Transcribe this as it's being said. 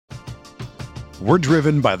We're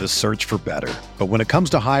driven by the search for better. But when it comes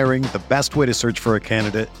to hiring, the best way to search for a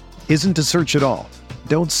candidate isn't to search at all.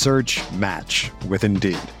 Don't search, match with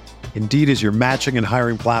Indeed. Indeed is your matching and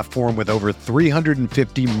hiring platform with over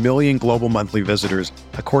 350 million global monthly visitors,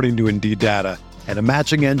 according to Indeed data, and a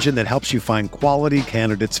matching engine that helps you find quality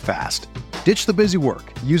candidates fast. Ditch the busy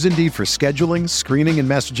work. Use Indeed for scheduling, screening, and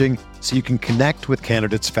messaging so you can connect with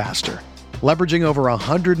candidates faster. Leveraging over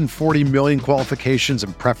 140 million qualifications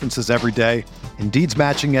and preferences every day, Indeed's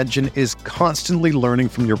matching engine is constantly learning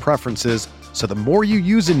from your preferences, so the more you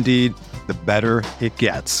use Indeed, the better it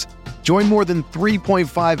gets. Join more than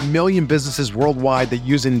 3.5 million businesses worldwide that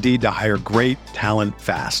use Indeed to hire great talent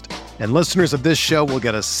fast. And listeners of this show will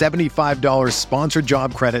get a $75 sponsored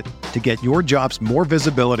job credit to get your jobs more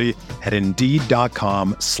visibility at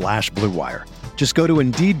Indeed.com/Blue Wire. Just go to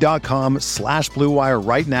Indeed.com/Blue Wire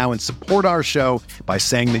right now and support our show by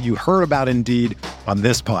saying that you heard about Indeed on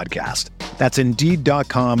this podcast. That's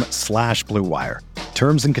Indeed.com/Blue Wire.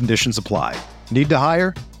 Terms and conditions apply. Need to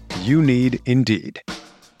hire? You need Indeed.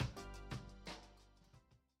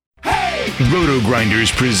 Roto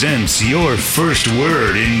Grinders presents your first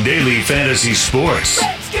word in daily fantasy sports.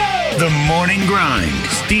 Let's go! The Morning Grind.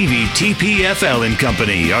 Stevie, TPFL and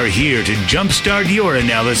company are here to jumpstart your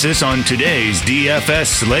analysis on today's DFS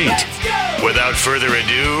slate. Let's go! Without further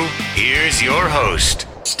ado, here's your host,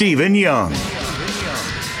 Stephen Young.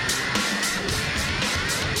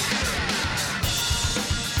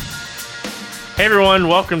 Hey everyone,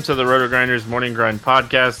 welcome to the Roto Grinders Morning Grind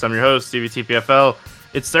podcast. I'm your host, Stevie TPFL.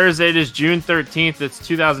 It's Thursday, it is June 13th, it's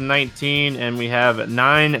 2019, and we have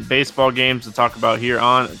 9 baseball games to talk about here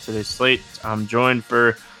on today's slate. I'm joined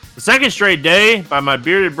for the second straight day by my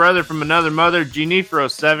bearded brother from another mother,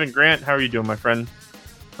 G-Nefro7. Grant, how are you doing, my friend?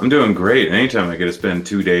 I'm doing great. Anytime I get to spend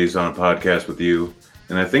 2 days on a podcast with you,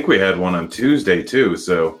 and I think we had one on Tuesday too,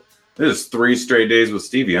 so this is 3 straight days with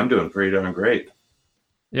Stevie. I'm doing pretty darn great.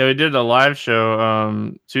 Yeah, we did a live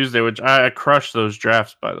show Tuesday, which I crushed those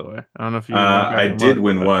drafts, by the way. I don't know if you I did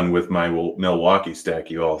win one with my Milwaukee stack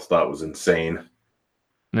you all thought was insane.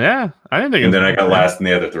 Yeah, I didn't think and then I got last in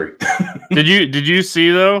the other 3. Did you see,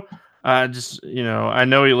 though? I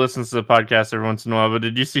know he listens to the podcast every once in a while, but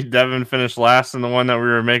did you see Devin finish last in the one that we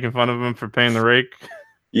were making fun of him for paying the rake?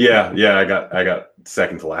 Yeah, I got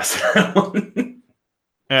second to last.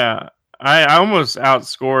 Yeah. I almost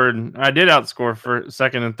outscored. I did outscore for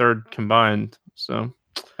second and third combined. So,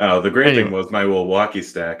 the great thing was my Milwaukee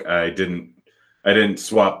stack. I didn't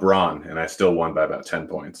swap Braun, and I still won by about 10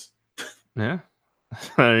 points. Yeah,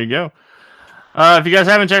 there you go. If you guys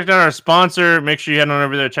haven't checked out our sponsor, make sure you head on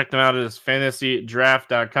over there. Check them out at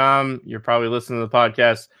fantasydraft.com. You're probably listening to the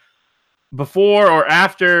podcast before or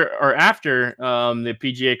after the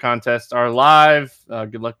PGA contests are live.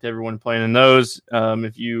 Good luck to everyone playing in those.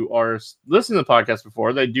 If you are listening to the podcast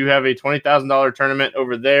before, they do have a $20,000 tournament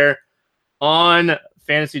over there on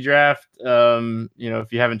Fantasy Draft.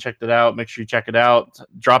 If you haven't checked it out, make sure you check it out.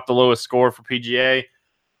 Drop the lowest score for PGA.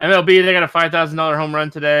 MLB, they got a $5,000 home run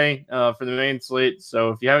today for the main slate.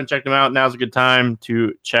 So if you haven't checked them out, now's a good time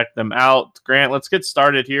to check them out. Grant, let's get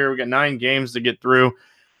started here. We got 9 games to get through.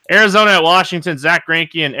 Arizona at Washington, Zach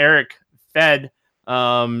Greinke and Eric Fed.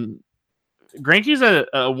 Greinke's a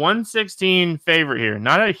 116 favorite here.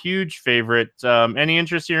 Not a huge favorite. Any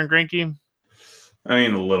interest here in Greinke? I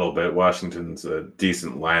mean, a little bit. Washington's a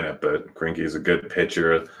decent lineup, but Greinke's a good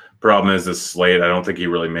pitcher. Problem is this slate, I don't think he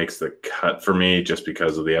really makes the cut for me just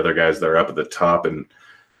because of the other guys that are up at the top. And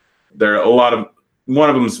there are one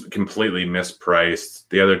of them's completely mispriced.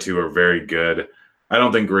 The other 2 are very good. I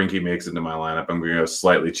don't think Greinke makes it into my lineup. I'm going to go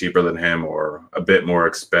slightly cheaper than him or a bit more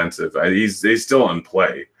expensive. He's still in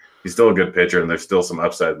play. He's still a good pitcher, and there's still some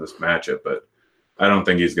upside in this matchup, but I don't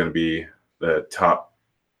think he's going to be the top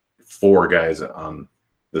 4 guys on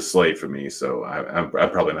the slate for me, so I'm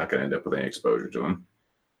probably not going to end up with any exposure to him.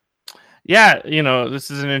 Yeah, this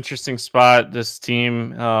is an interesting spot. This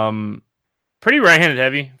team, pretty right-handed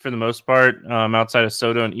heavy for the most part, outside of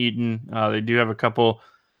Soto and Eaton. They do have a couple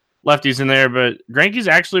lefties in there, but Greinke's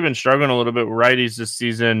actually been struggling a little bit with righties this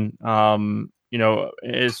season,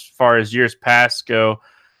 as far as years past go.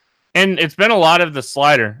 And it's been a lot of the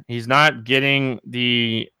slider. He's not getting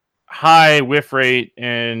the high whiff rate,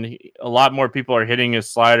 and a lot more people are hitting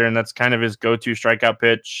his slider, and that's kind of his go-to strikeout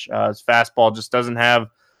pitch. His fastball just doesn't have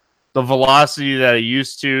the velocity that it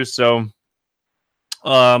used to. So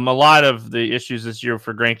a lot of the issues this year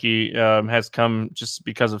for Greinke has come just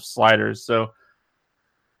because of sliders. So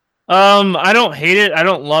I don't hate it. I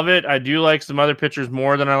don't love it. I do like some other pitchers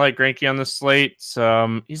more than I like Greinke on this slate.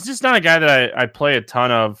 He's just not a guy that I play a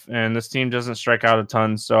ton of, and this team doesn't strike out a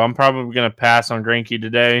ton. So I'm probably going to pass on Greinke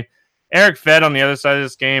today Eric Fed on the other side of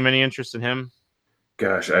this game. Any interest in him?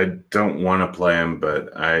 Gosh, I don't want to play him, but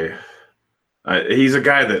he's a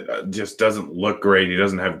guy that just doesn't look great. He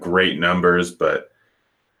doesn't have great numbers, but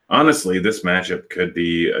honestly, this matchup could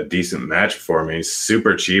be a decent match for me. He's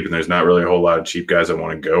super cheap, and there's not really a whole lot of cheap guys I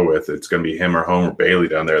want to go with. It's going to be him or Homer Bailey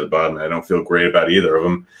down there at the bottom. I don't feel great about either of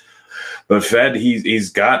them. But Fed, he's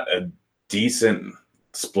got a decent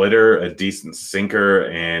splitter, a decent sinker,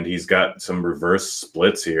 and he's got some reverse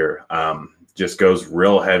splits here. Just goes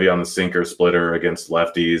real heavy on the sinker splitter against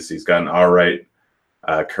lefties. He's got an all right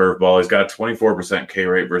curveball. He's got a 24% K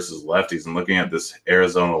rate versus lefties. And looking at this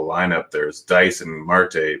Arizona lineup, there's Dyson,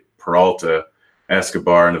 Marte, Peralta,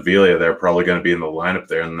 Escobar, and Avila. They're probably going to be in the lineup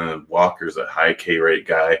there. And then Walker's a high K rate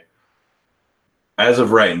guy. As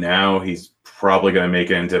of right now, he's probably going to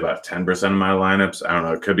make it into about 10% of my lineups. I don't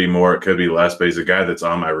know. It could be more. It could be less. But he's a guy that's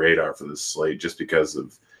on my radar for this slate just because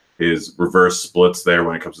of his reverse splits there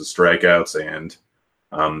when it comes to strikeouts and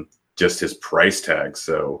just his price tag.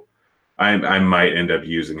 So I might end up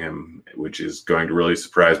using him, which is going to really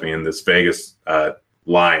surprise me. In this Vegas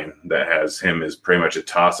line that has him as pretty much a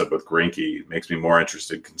toss-up with Greinke makes me more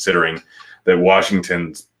interested, considering that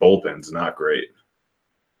Washington's bullpen's not great.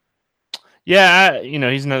 Yeah,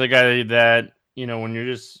 he's another guy that, when you're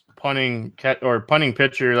just punting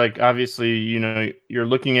pitcher, like obviously, you're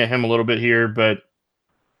looking at him a little bit here, but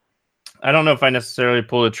I don't know if I necessarily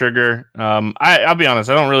pull the trigger. I'll be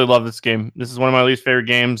honest, I don't really love this game. This is one of my least favorite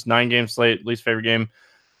games, 9-game slate, least favorite game.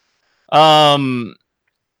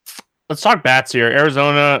 Let's talk bats here.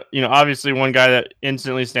 Arizona, obviously one guy that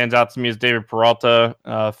instantly stands out to me is David Peralta.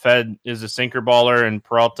 Fed is a sinker baller, and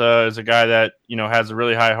Peralta is a guy that, has a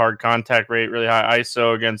really high hard contact rate, really high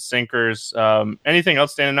ISO against sinkers. Anything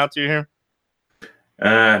else standing out to you here?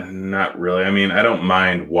 Not really. I mean, I don't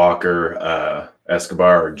mind Walker,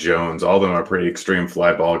 Escobar, or Jones. All of them are pretty extreme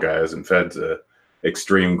fly ball guys, and Fed's a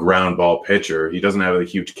extreme ground ball pitcher. He doesn't have a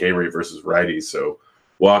huge K rate versus righties, so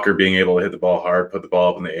Walker being able to hit the ball hard, put the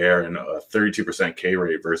ball up in the air, and a 32% K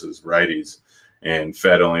rate versus righties, and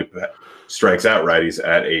Fed only strikes out righties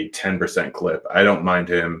at a 10% clip. I don't mind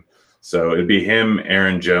him. So it'd be him,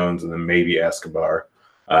 Aaron Jones, and then maybe Escobar.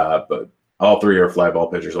 But all three are fly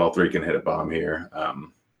ball pitchers. All three can hit a bomb here,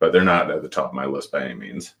 but they're not at the top of my list by any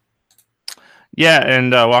means. Yeah,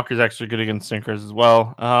 and Walker's actually good against sinkers as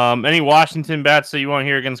well. Any Washington bats that you want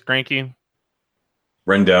here against Greinke?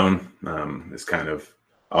 Rendon is kind of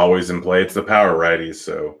always in play. It's the power righties,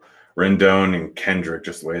 so Rendon and Kendrick,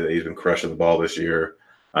 just the way that he's been crushing the ball this year.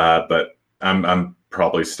 But I'm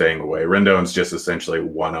probably staying away. Rendon's just essentially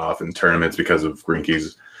one-off in tournaments because of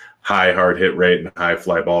Greinke's high hard hit rate and high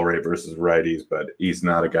fly ball rate versus righties, but he's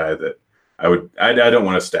not a guy that I don't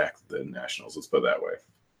want to stack the Nationals. Let's put it that way.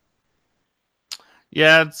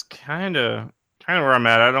 Yeah, it's kind of where I'm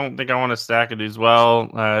at. I don't think I want to stack it as well.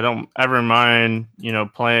 I don't ever mind,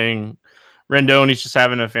 playing Rendon. He's just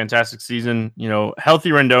having a fantastic season.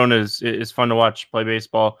 Healthy Rendon is fun to watch play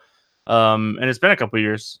baseball. And it's been a couple of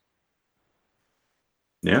years.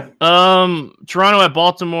 Yeah. Toronto at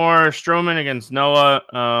Baltimore. Stroman against Noah.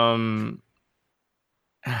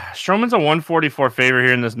 Stroman's a 144 favorite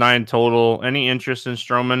here in this 9 total. Any interest in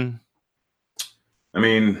Stroman? I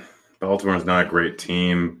mean, Baltimore's not a great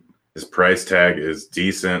team. His price tag is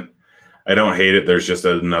decent. I don't hate it. There's just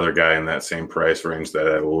another guy in that same price range that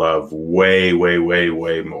I love way, way, way,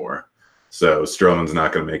 way more. So Stroman's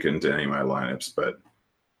not going to make it into any of my lineups, but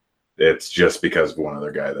it's just because of one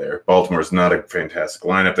other guy there. Baltimore's not a fantastic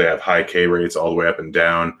lineup. They have high K rates all the way up and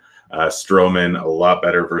down. Stroman a lot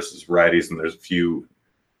better versus righties, and there's a few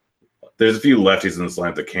lefties in this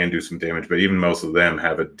lineup that can do some damage, but even most of them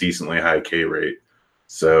have a decently high K rate.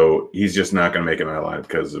 So he's just not going to make it in my lineup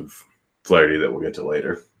because of Flaherty that we'll get to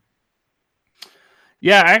later.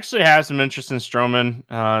 Yeah, I actually have some interest in Stroman.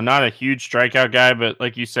 Not a huge strikeout guy, but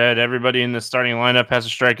like you said, everybody in the starting lineup has a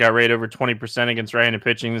strikeout rate over 20% against right-handed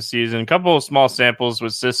pitching this season. A couple of small samples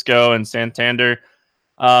with Cisco and Santander.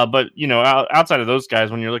 But, outside of those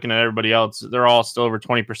guys, when you're looking at everybody else, they're all still over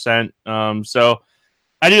 20%. So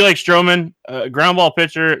I do like Stroman, a ground ball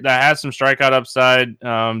pitcher that has some strikeout upside,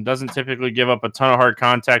 doesn't typically give up a ton of hard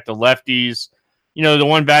contact to lefties. The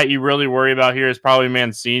one bat you really worry about here is probably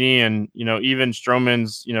Mancini, and, even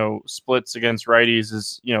Stroman's, splits against righties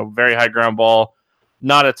is, very high ground ball,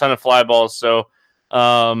 not a ton of fly balls. So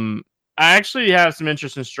I actually have some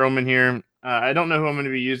interest in Stroman here. I don't know who I'm going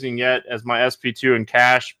to be using yet as my SP2 in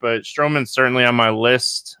cash, but Stroman's certainly on my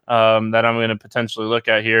list that I'm going to potentially look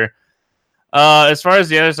at here. As far as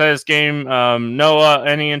the other side of this game, Noah,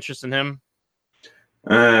 any interest in him?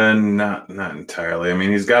 Not entirely. I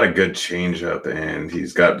mean, he's got a good changeup and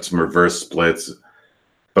he's got some reverse splits.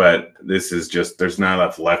 but this is just there's not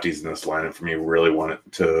enough lefties in this lineup for me to really want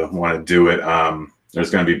to do it. There's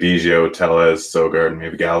going to be Biggio, Tellez, Sogard, and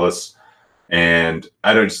maybe Gallus. And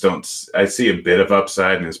I see a bit of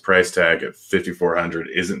upside, and his price tag at 5,400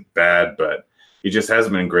 isn't bad, but he just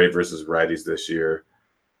hasn't been great versus righties this year.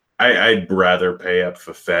 I'd rather pay up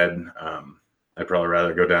for Fed. I'd probably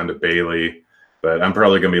rather go down to Bailey, but I'm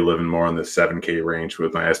probably going to be living more in the 7K range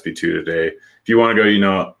with my SP2 today. If you want to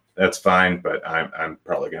go, that's fine, but I'm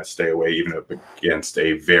probably going to stay away even up against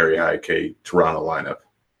a very high K Toronto lineup.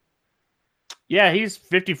 Yeah, he's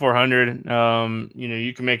 5,400.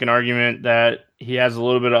 You can make an argument that he has a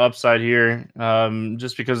little bit of upside here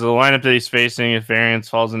just because of the lineup that he's facing. If variance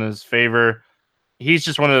falls in his favor, he's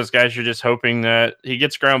just one of those guys you're just hoping that he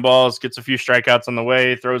gets ground balls, gets a few strikeouts on the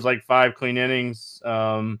way, throws like 5 clean innings,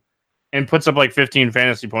 and puts up like 15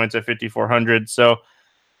 fantasy points at 5,400. So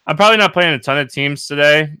I'm probably not playing a ton of teams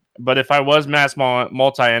today, but if I was mass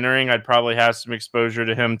multi-entering, I'd probably have some exposure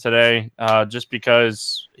to him today just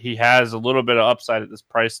because he has a little bit of upside at this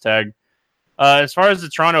price tag. As far as the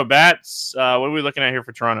Toronto bats, what are we looking at here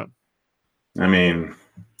for Toronto? I mean,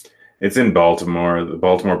 it's in Baltimore. The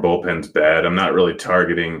Baltimore bullpen's bad. I'm not really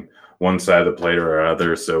targeting one side of the plate or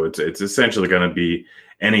other, so it's essentially going to be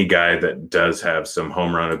any guy that does have some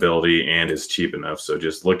home run ability and is cheap enough. So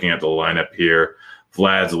just looking at the lineup here,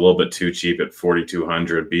 Vlad's a little bit too cheap at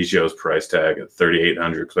 4,200. Biggio's price tag at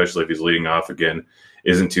 3,800, especially if he's leading off again,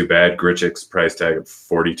 isn't too bad. Grichuk's price tag at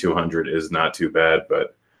 4,200 is not too bad,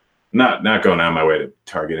 but not going out of my way to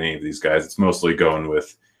target any of these guys. It's mostly going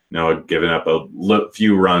with giving up a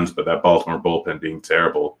few runs, but that Baltimore bullpen being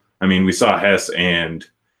terrible. I mean, we saw Hess and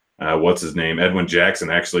Edwin Jackson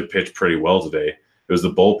actually pitch pretty well today. It was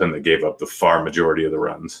the bullpen that gave up the far majority of the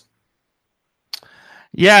runs.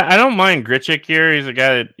 Yeah, I don't mind Grichuk here. He's a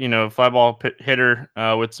guy that, fly ball hitter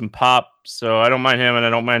with some pop. So I don't mind him, and I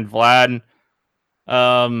don't mind Vlad.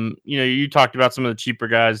 You talked about some of the cheaper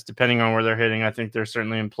guys, depending on where they're hitting. I think they're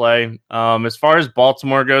certainly in play. As far as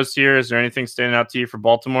Baltimore goes here, is there anything standing out to you for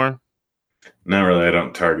Baltimore? Not really. I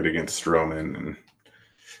don't target against Stroman, and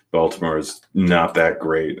Baltimore is not that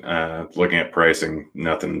great. Looking at pricing,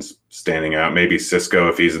 nothing's standing out. Maybe Cisco,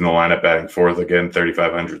 if he's in the lineup batting fourth again,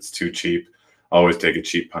 3,500 is too cheap. Always take a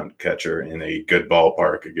cheap punt catcher in a good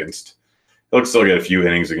ballpark against. He'll still get a few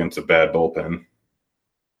innings against a bad bullpen.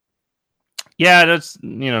 Yeah, that's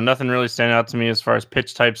nothing really standing out to me as far as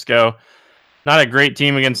pitch types go. Not a great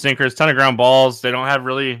team against sinkers, ton of ground balls. They don't have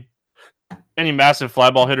really any massive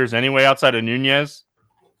fly ball hitters anyway outside of Nunez.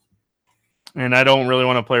 And I don't really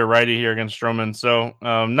want to play a righty here against Stroman. So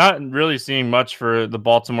not really seeing much for the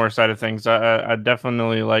Baltimore side of things. I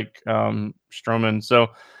definitely like Stroman.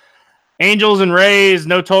 So Angels and Rays,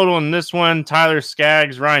 no total in this one. Tyler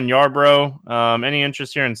Skaggs, Ryan Yarbrough. Any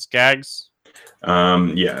interest here in Skaggs?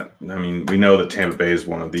 Yeah. I mean, we know that Tampa Bay is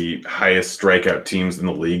one of the highest strikeout teams in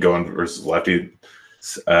the league going versus lefty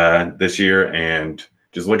this year. And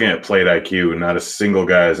just looking at plate IQ, not a single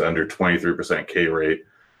guy is under 23% K rate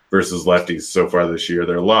versus lefties so far this year.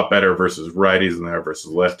 They're a lot better versus righties than they are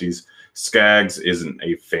versus lefties. Skaggs isn't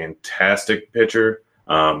a fantastic pitcher,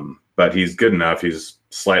 but he's good enough. He's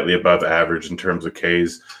slightly above average in terms of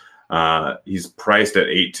Ks. He's priced at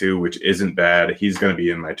 8.2, which isn't bad. He's going to be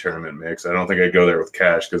in my tournament mix. I don't think I'd go there with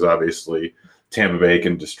cash because obviously Tampa Bay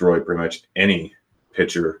can destroy pretty much any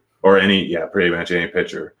pitcher pretty much any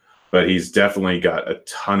pitcher. But he's definitely got a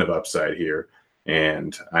ton of upside here,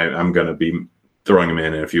 and I'm going to be throwing him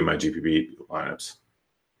in a few of my GPP lineups.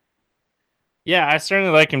 Yeah, I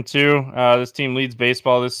certainly like him too. This team leads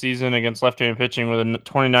baseball this season against left-handed pitching with a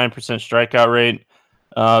 29% strikeout rate.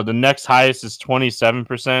 The next highest is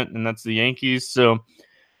 27%, and that's the Yankees. So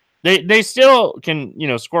they still can,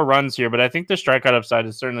 score runs here, but I think the strikeout upside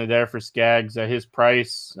is certainly there for Skaggs at his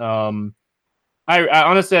price. I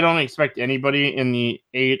honestly, I don't expect anybody in the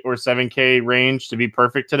 8 or 7K range to be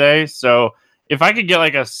perfect today. So if I could get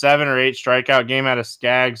like a 7 or 8 strikeout game out of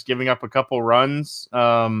Skaggs, giving up a couple runs,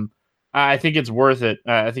 I think it's worth it.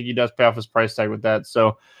 I think he does pay off his price tag with that.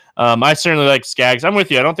 So I certainly like Skaggs. I'm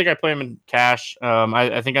with you. I don't think I play him in cash.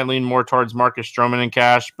 I think I lean more towards Marcus Stroman in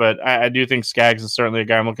cash, but I do think Skaggs is certainly a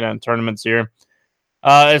guy I'm looking at in tournaments here.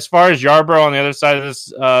 As far as Yarbrough on the other side of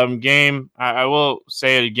this game, I will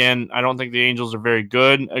say it again. I don't think the Angels are very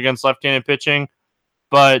good against left-handed pitching,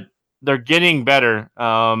 but they're getting better.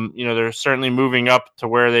 They're certainly moving up to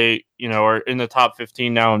where they, are in the top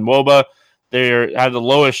 15 now in WOBA. They have the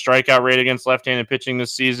lowest strikeout rate against left-handed pitching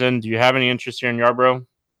this season. Do you have any interest here in Yarbrough?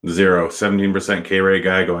 0. 17% K rate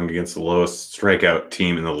guy going against the lowest strikeout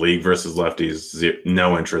team in the league versus lefties.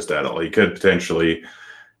 No interest at all. He could potentially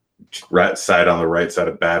side on the right side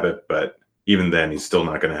of Babbitt, but even then, he's still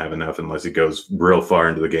not going to have enough unless he goes real far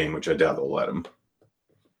into the game, which I doubt they'll let him.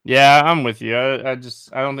 Yeah, I'm with you. I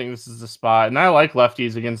don't think this is the spot. And I like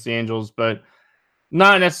lefties against the Angels, but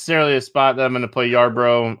not necessarily a spot that I'm going to play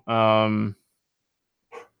Yarbrough.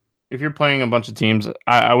 If you're playing a bunch of teams,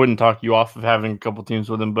 I wouldn't talk you off of having a couple teams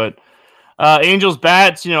with him. But Angels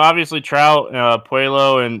bats, obviously Trout,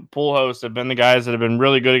 Puelo, and Pujols have been the guys that have been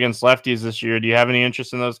really good against lefties this year. Do you have any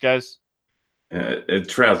interest in those guys?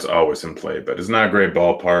 Trout's always in play, but it's not a great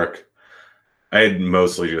ballpark. I'd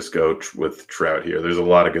mostly just go with Trout here. There's a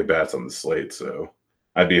lot of good bats on the slate, so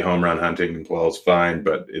I'd be home run hunting, and Puel's fine,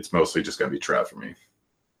 but it's mostly just going to be Trout for me.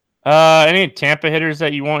 Any Tampa hitters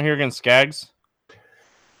that you want here against Skaggs?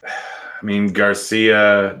 I mean,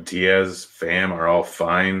 Garcia, Diaz, Pham are all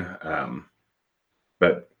fine,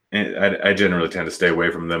 but I generally tend to stay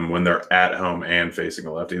away from them when they're at home and facing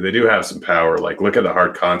a lefty. They do have some power. Like, look at the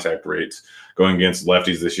hard contact rates going against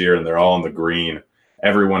lefties this year, and they're all in the green.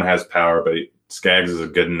 Everyone has power, but Skaggs is a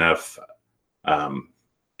good enough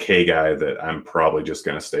K guy that I'm probably just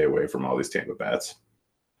going to stay away from all these Tampa bats.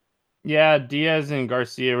 Yeah, Diaz and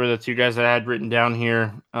Garcia were the two guys that I had written down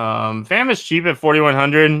here. Pham is cheap at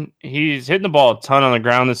 4,100. He's hitting the ball a ton on the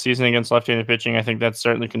ground this season against left-handed pitching. I think that's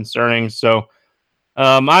certainly concerning. So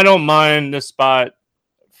I don't mind this spot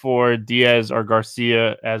for Diaz or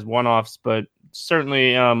Garcia as one-offs, but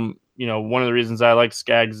certainly, one of the reasons I like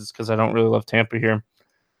Skaggs is because I don't really love Tampa here.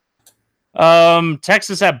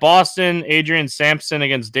 Texas at Boston, Adrian Sampson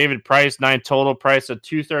against David Price, 9 total, Price a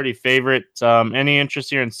 230 favorite. Any interest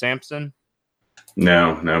here in Sampson?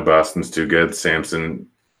 No, Boston's too good. Sampson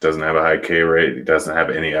doesn't have a high K rate. He doesn't have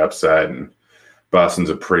any upside, and Boston's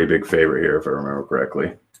a pretty big favorite here, if I remember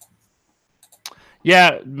correctly.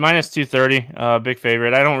 Yeah, minus 230, big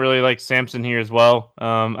favorite. I don't really like Sampson here as well.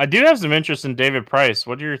 I do have some interest in David Price.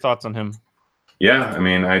 What are your thoughts on him? Yeah, I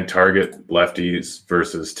mean, I'd target lefties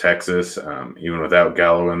versus Texas, even without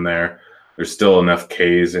Gallo in there. There's still enough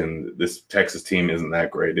Ks, and this Texas team isn't that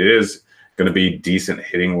great. It is going to be decent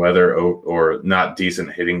hitting weather or not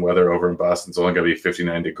decent hitting weather over in Boston. It's only going to be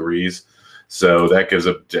 59 degrees. So that gives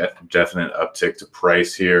a definite uptick to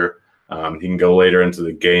Price here. He can go later into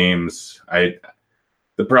the games.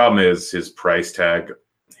 The problem is his price tag.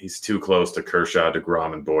 He's too close to Kershaw,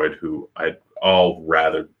 DeGrom, and Boyd, who I'd all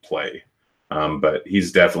rather play. But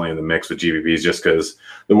he's definitely in the mix with GPPs just because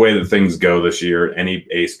the way that things go this year, any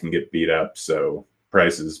ace can get beat up. So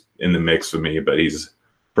Price is in the mix for me, but he's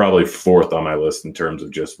probably 4th on my list in terms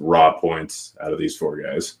of just raw points out of these 4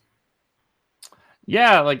 guys.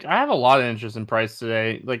 Yeah, like I have a lot of interest in Price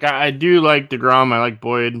today. Like I do like DeGrom, I like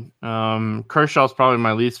Boyd. Kershaw's probably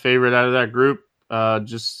my least favorite out of that group.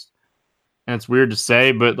 And it's weird to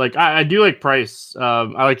say, but like I do like Price. I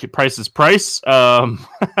like Price's price. I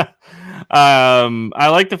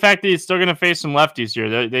like the fact that he's still going to face some lefties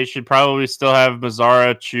here. They should probably still have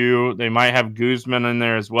Mazzara, Chu. They might have Guzman in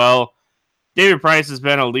there as well. David Price has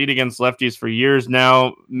been a lead against lefties for years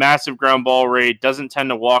now. Massive ground ball rate. Doesn't tend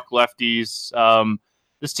to walk lefties.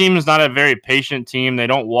 This team is not a very patient team. They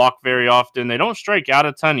don't walk very often. They don't strike out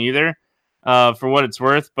a ton either, for what it's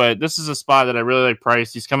worth. But this is a spot that I really like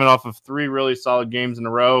Price. He's coming off of 3 really solid games in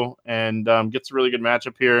a row and gets a really good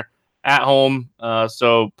matchup here at home.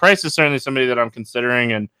 So Price is certainly somebody that I'm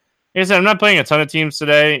considering. And like I said, I'm not playing a ton of teams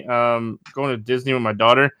today. Going to Disney with my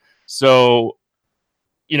daughter. So,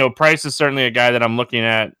 Price is certainly a guy that I'm looking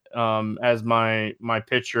at as my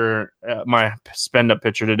pitcher, my spend up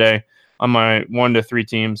pitcher today on my 1 to 3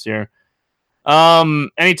 teams here.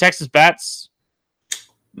 Any Texas bats?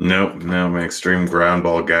 Nope, I'm an extreme ground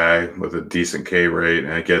ball guy with a decent K rate,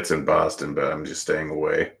 and it gets in Boston, but I'm just staying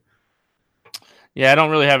away. Yeah, I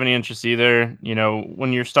don't really have any interest either.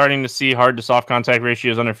 When you're starting to see hard to soft contact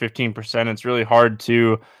ratios under 15%, it's really hard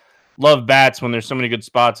to love bats when there's so many good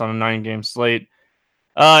spots on a 9-game slate.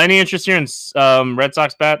 Any interest here in Red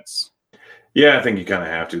Sox bats? Yeah, I think you kind of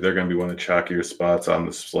have to. They're going to be one of the chalkier spots on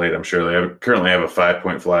the slate. I'm sure they currently have a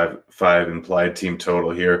 5.5 implied team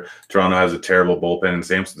total here. Toronto has a terrible bullpen, and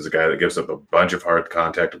Sampson's a guy that gives up a bunch of hard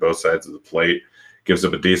contact to both sides of the plate, gives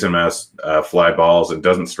up a decent amount of fly balls, and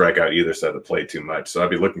doesn't strike out either side of the plate too much. So I'd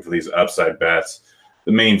be looking for these upside bats.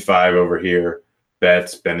 The main 5 over here,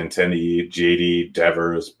 Betts, Benintendi, JD,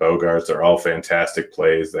 Devers, Bogarts are all fantastic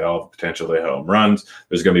plays. They all have potential to hit home runs.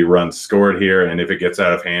 There's going to be runs scored here, and if it gets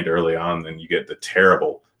out of hand early on, then you get the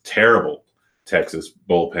terrible, terrible Texas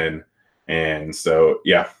bullpen. And so,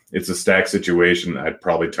 yeah, it's a stacked situation. I'd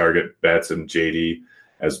probably target Betts and JD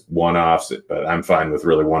as one-offs, but I'm fine with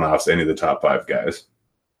really one-offs, any of the top 5 guys.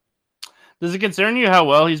 Does it concern you how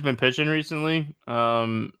well he's been pitching recently?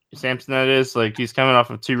 Sampson, that is. Like, he's coming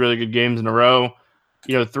off of 2 really good games in a row.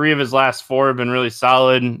 3 of his last 4 have been really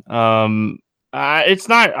solid. It's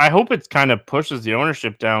not. I hope it kind of pushes the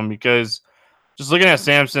ownership down, because just looking at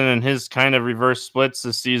Sampson and his kind of reverse splits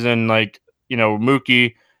this season, like,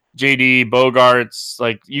 Mookie, JD, Bogarts,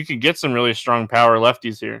 like, you could get some really strong power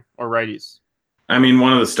lefties here or righties. I mean,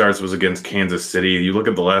 one of the starts was against Kansas City. You look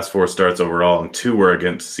at the last 4 starts overall, and 2 were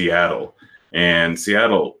against Seattle. And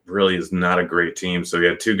Seattle really is not a great team. So he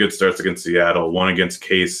had 2 good starts against Seattle, 1 against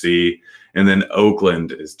KC, and then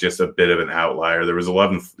Oakland is just a bit of an outlier. There was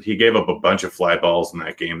 11. He gave up a bunch of fly balls in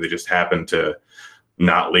that game. They just happened to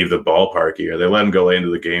not leave the ballpark here. They let him go into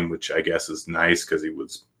the game, which I guess is nice because he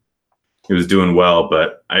was doing well.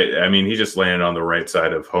 But I mean, he just landed on the right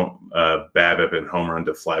side of BABIP and home run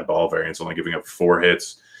to fly ball variance, only giving up 4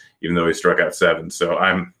 hits, even though he struck out 7. So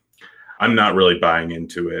I'm not really buying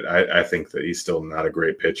into it. I think that he's still not a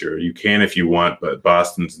great pitcher. You can if you want, but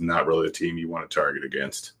Boston's not really a team you want to target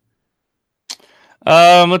against.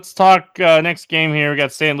 Let's talk next game here. We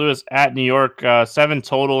got St. Louis at New York. 7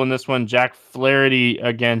 total in this one. Jack Flaherty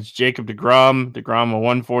against Jacob deGrom. deGrom a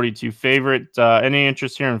 142 favorite. Any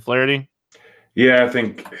interest here in Flaherty? Yeah, I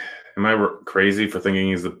think. Am I crazy for thinking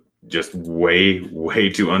he's just way, way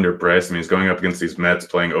too underpriced? I mean, he's going up against these Mets,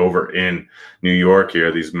 playing over in New York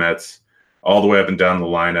here. These Mets, all the way up and down the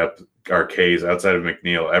lineup, are Ks. Outside of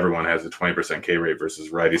McNeil, everyone has a 20% K rate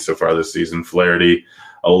versus righties so far this season. Flaherty,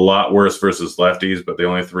 a lot worse versus lefties, but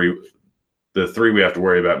the 3 we have to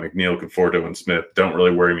worry about, McNeil, Conforto, and Smith, don't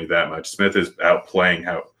really worry me that much. Smith is outplaying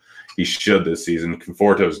how he should this season.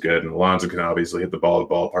 Conforto's good, and Alonso can obviously hit the ball at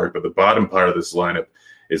the ballpark, but the bottom part of this lineup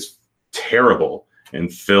is terrible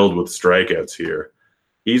and filled with strikeouts here.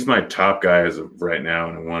 He's my top guy as of right now,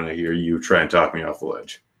 and I want to hear you try and talk me off the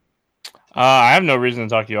ledge. I have no reason to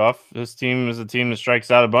talk you off. This team is a team that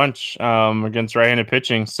strikes out a bunch against right-handed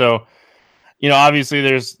pitching. So, obviously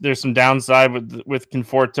there's some downside with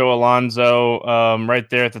Conforto, Alonso right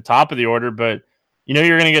there at the top of the order, but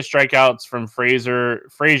you're going to get strikeouts from Frazier.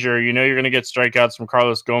 You're going to get strikeouts from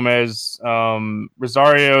Carlos Gomez.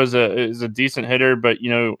 Rosario is a decent hitter, but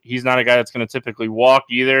he's not a guy that's going to typically walk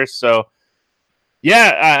either. So,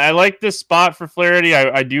 yeah, I like this spot for Flaherty.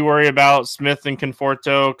 I do worry about Smith and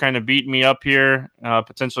Conforto kind of beating me up here.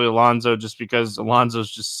 Potentially Alonso, just because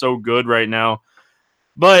Alonso's just so good right now.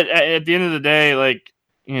 But at the end of the day,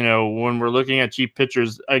 when we're looking at cheap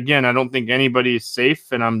pitchers, again, I don't think anybody is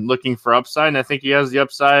safe, and I'm looking for upside. And I think he has the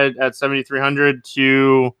upside at 7,300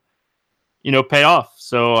 to, pay off.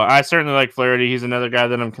 So I certainly like Flaherty. He's another guy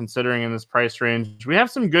that I'm considering in this price range. We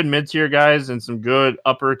have some good mid-tier guys and some good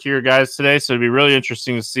upper-tier guys today, so it'd be really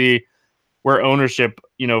interesting to see where ownership,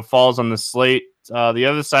 falls on the slate. The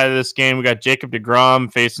other side of this game, we got Jacob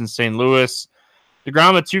deGrom facing St. Louis.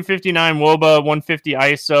 deGrom a 259 WOBA, 150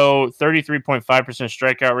 ISO, 33.5%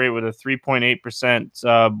 strikeout rate with a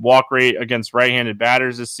 3.8% walk rate against right-handed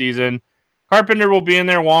batters this season. Carpenter will be in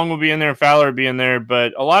there, Wong will be in there, Fowler will be in there,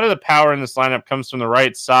 but a lot of the power in this lineup comes from the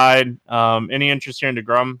right side. Any interest here in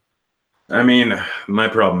deGrom? I mean, my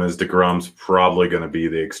problem is deGrom's probably going to be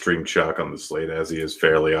the extreme chalk on the slate, as he is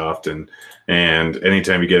fairly often. And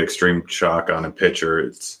anytime you get extreme chalk on a pitcher,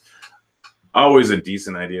 it's always a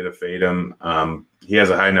decent idea to fade him. He has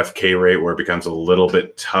a high enough K rate where it becomes a little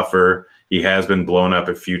bit tougher. He has been blown up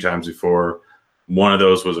a few times before. One of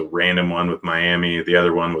those was a random one with Miami. The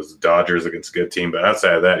other one was the Dodgers against a good team. But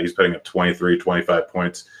outside of that, he's putting up 23, 25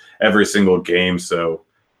 points every single game. So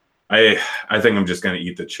I think I'm just going to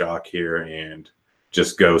eat the chalk here and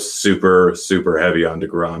just go super, super heavy on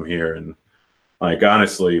deGrom here. And,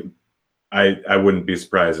 honestly, I wouldn't be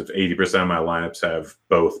surprised if 80% of my lineups have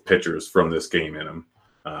both pitchers from this game in them.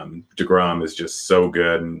 deGrom is just so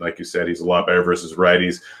good, and like you said, he's a lot better versus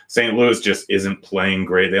righties. St. Louis just isn't playing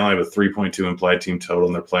great. They only have a 3.2 implied team total,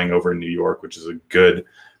 and they're playing over in New York, which is a good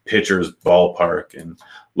pitcher's ballpark. And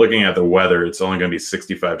looking at the weather, it's only going to be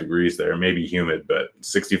 65 degrees there, maybe humid, but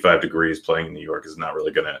 65 degrees playing in New York is not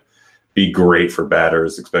really going to be great for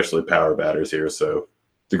batters, especially power batters here. So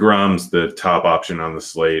deGrom's the top option on the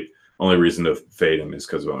slate. Only reason to fade him is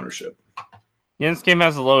because of ownership. Yeah, this game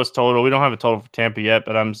has the lowest total. We don't have a total for Tampa yet,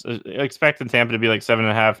 but I'm expecting Tampa to be like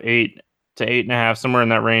 7.5, 8 to 8.5, somewhere in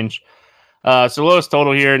that range. So lowest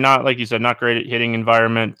total here, not like you said, not great at hitting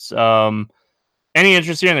environment. Any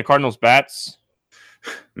interest here in the Cardinals bats?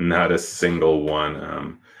 Not a single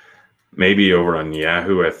one. Maybe over on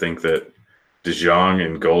Yahoo, I think that DeJong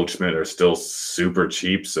and Goldschmidt are still super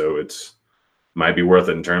cheap, so it's might be worth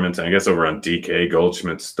it in tournaments. And I guess over on DK,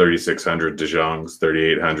 Goldschmidt's 3,600, DeJong's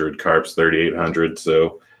 3,800, Carp's 3,800.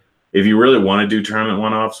 So if you really want to do tournament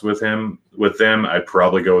one-offs with them, I'd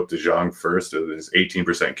probably go with DeJong first. His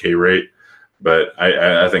 18% K rate. But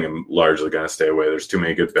I think I'm largely going to stay away. There's too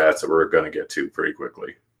many good bats that we're going to get to pretty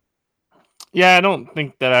quickly. Yeah, I don't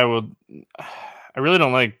think that I would. I really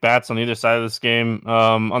don't like bats on either side of this game.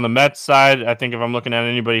 On the Mets side, I think if I'm looking at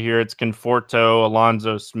anybody here, it's Conforto,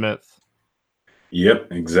 Alonso, Smith.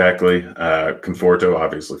 Yep, exactly. Conforto,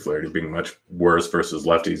 obviously, Flaherty being much worse versus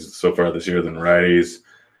lefties so far this year than righties.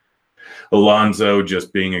 Alonso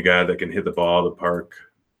just being a guy that can hit the ball out of the park.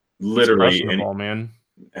 Literally, the ball, man.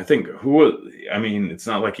 I think it's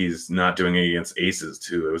not like he's not doing it against aces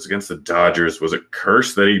too. It was against the Dodgers. Was it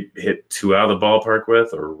Kersh that he hit 2 out of the ballpark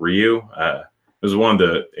with, or Ryu? It was one of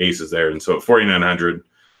the aces there. And so at 4,900,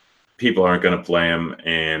 people aren't going to play him,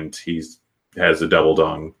 and has a double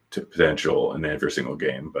dong potential in every single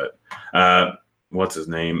game. But what's his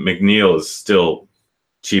name? McNeil is still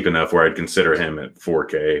cheap enough where I'd consider him at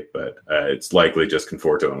 4K, but it's likely just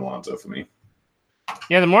Conforto and Alonso for me.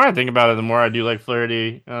 Yeah, the more I think about it, the more I do like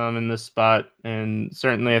Flaherty in this spot. And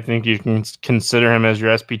certainly I think you can consider him as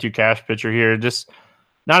your SP2 cash pitcher here. Just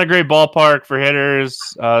not a great ballpark for hitters.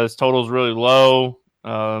 His total's really low.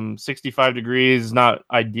 65 degrees, not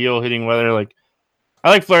ideal hitting weather. Like, I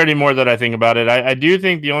like Flaherty more than I think about it. I do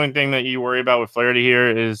think the only thing that you worry about with Flaherty here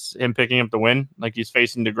is him picking up the win. Like, he's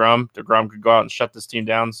facing DeGrom. DeGrom could go out and shut this team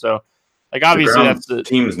down. So, like, obviously that's the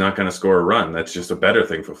team is not going to score a run. That's just a better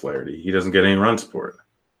thing for Flaherty. He doesn't get any run support.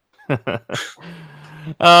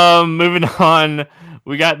 Moving on,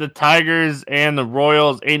 we got the Tigers and the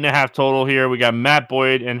Royals, 8.5 total here. We got Matt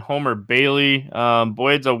Boyd and Homer Bailey.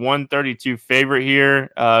 Boyd's a 132 favorite here.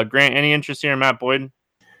 Grant, any interest here in Matt Boyd?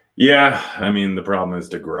 Yeah, I mean, the problem is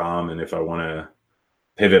DeGrom, and if I want to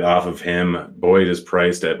pivot off of him, Boyd is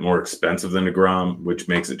priced at more expensive than DeGrom, which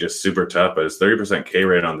makes it just super tough. But his 30% K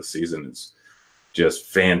rate on the season is just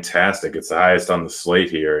fantastic. It's the highest on the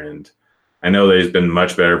slate here, and I know that he's been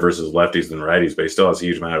much better versus lefties than righties, but he still has a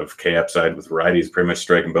huge amount of K upside with righties, pretty much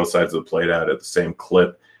striking both sides of the plate out at the same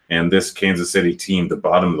clip. And this Kansas City team, the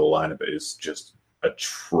bottom of the lineup, is just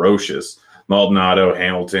atrocious. Maldonado,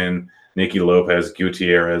 Hamilton, Nicky Lopez,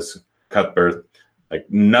 Gutierrez, Cuthbert, like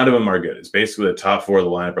none of them are good. It's basically the top 4 of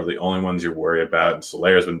the lineup are the only ones you worry about. And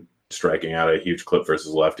Solera's been striking out a huge clip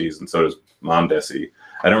versus lefties, and so does Mondesi.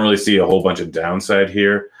 I don't really see a whole bunch of downside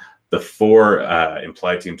here. The 4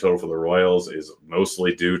 implied team total for the Royals is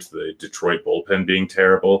mostly due to the Detroit bullpen being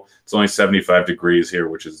terrible. It's only 75 degrees here,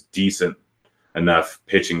 which is decent enough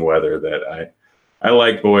pitching weather that I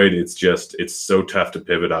like Boyd. It's so tough to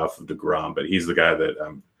pivot off of DeGrom, but he's the guy that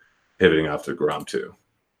I'm pivoting off DeGrom too.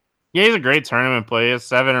 Yeah, he's a great tournament play. He has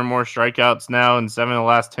 7 or more strikeouts now in 7 of the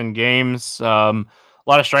last 10 games. A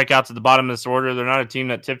lot of strikeouts at the bottom of this order. They're not a team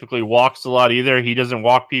that typically walks a lot either. He doesn't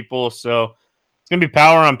walk people, so it's going to be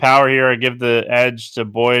power on power here. I give the edge to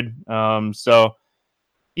Boyd. So,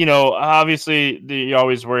 obviously you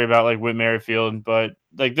always worry about like Whit Merrifield, but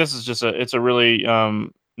like this is just it's a really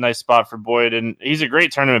nice spot for Boyd, and he's a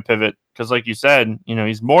great tournament pivot because, like you said,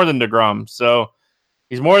 he's more than DeGrom. So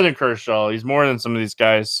he's more than Kershaw. He's more than some of these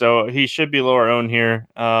guys. So he should be lower owned here.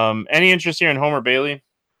 Any interest here in Homer Bailey?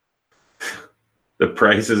 The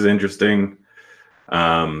price is interesting.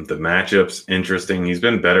 The matchup's interesting. He's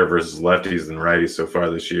been better versus lefties than righties so far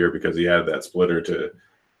this year because he added that splitter to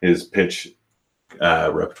his pitch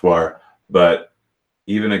repertoire. But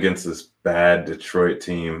even against this bad Detroit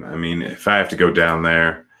team, I mean, if I have to go down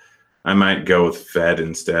there, I might go with Fed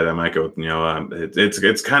instead. I might go with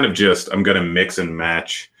it's kind of just I'm going to mix and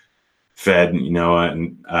match Fed,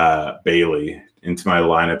 and Bailey into my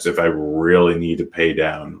lineups if I really need to pay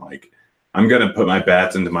down. Like, I'm going to put my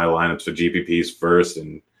bats into my lineups for GPPs first,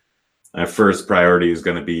 and my first priority is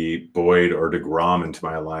going to be Boyd or DeGrom into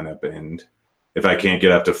my lineup. And if I can't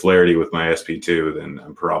get up to Flaherty with my SP2, then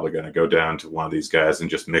I'm probably going to go down to one of these guys and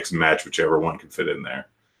just mix and match whichever one can fit in there.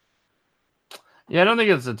 Yeah, I don't think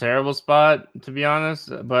it's a terrible spot, to be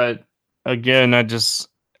honest. But again, it's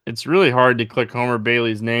really hard to click Homer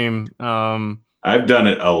Bailey's name. I've done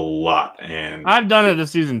it a lot, and I've done it this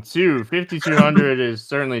season too. 5,200 is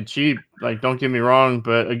certainly cheap. Like, don't get me wrong,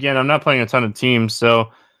 but again, I'm not playing a ton of teams, so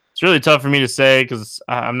it's really tough for me to say because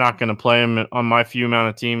I'm not going to play him on my few amount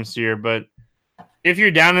of teams here. But if you're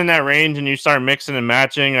down in that range and you start mixing and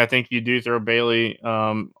matching, I think you do throw Bailey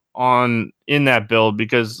on in that build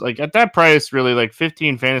because, like, at that price, really, like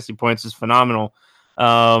 15 fantasy points is phenomenal.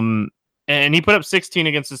 And he put up 16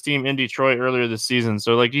 against his team in Detroit earlier this season.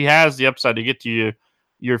 So, like, he has the upside to get to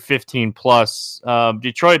your 15 plus.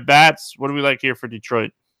 Detroit bats, what do we like here for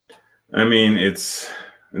Detroit? I mean, it's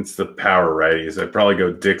the power righties. I'd probably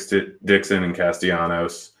go Dixon and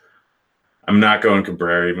Castellanos. I'm not going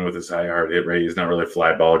Cabrera, even with his high hard hit rate. He's not really a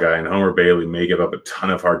fly ball guy. And Homer Bailey may give up a ton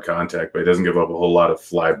of hard contact, but he doesn't give up a whole lot of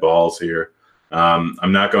fly balls here.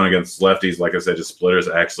 I'm not going against lefties. Like I said, his splitter is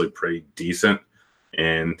actually pretty decent,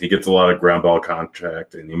 and he gets a lot of ground ball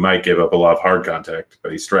contact, and he might give up a lot of hard contact,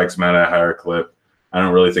 but he strikes him out at a higher clip. I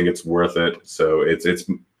don't really think it's worth it. So it's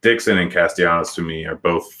Dixon and Castellanos to me are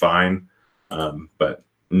both fine, but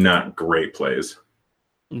not great plays.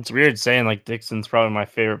 It's weird saying like Dixon's probably my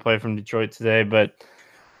favorite play from Detroit today, but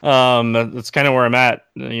that's kind of where I'm at.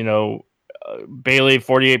 Bailey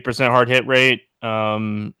 48% hard hit rate,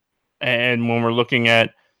 and when we're looking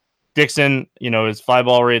at Dixon, his fly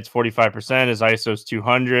ball rate's 45%, his ISO's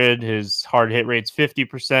 200, his hard hit rate's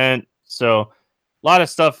 50%. So a lot of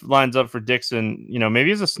stuff lines up for Dixon. Maybe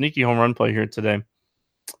he's a sneaky home run play here today.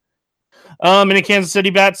 Any Kansas City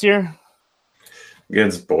bats here?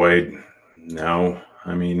 Against Boyd, no.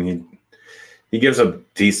 I mean, he gives up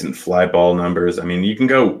decent fly ball numbers. I mean, you can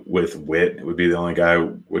go with Witt. It would be the only guy I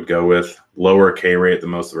would go with. Lower K rate than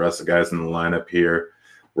most of the rest of the guys in the lineup here.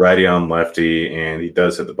 Righty on lefty, and he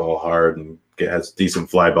does hit the ball hard and has decent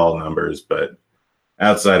fly ball numbers. But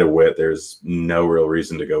outside of Witt, there's no real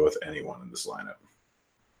reason to go with anyone in this lineup.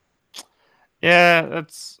 Yeah,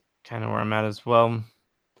 that's kind of where I'm at as well.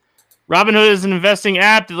 Robinhood is an investing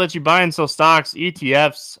app that lets you buy and sell stocks,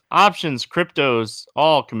 ETFs, options, cryptos,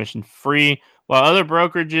 all commission free. While other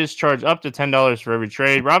brokerages charge up to $10 for every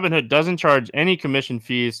trade, Robinhood doesn't charge any commission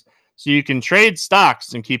fees, so you can trade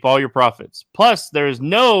stocks and keep all your profits. Plus, there is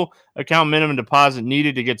no account minimum deposit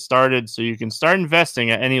needed to get started, so you can start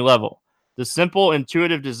investing at any level. The simple,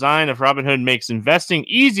 intuitive design of Robinhood makes investing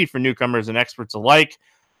easy for newcomers and experts alike.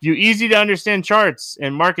 View easy-to-understand charts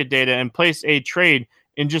and market data and place a trade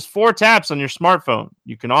in just 4 taps on your smartphone.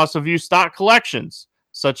 You can also view stock collections,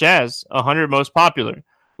 such as 100 most popular.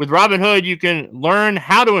 With Robinhood, you can learn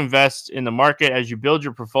how to invest in the market as you build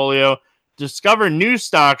your portfolio, discover new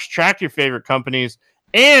stocks, track your favorite companies,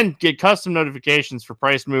 and get custom notifications for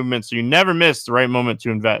price movements so you never miss the right moment to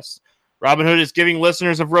invest. Robinhood is giving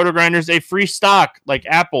listeners of RotoGrinders a free stock like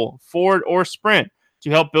Apple, Ford, or Sprint to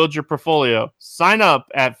help build your portfolio. Sign up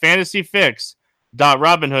at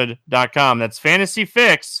fantasyfix.robinhood.com. That's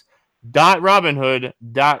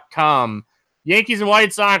fantasyfix.robinhood.com. Yankees and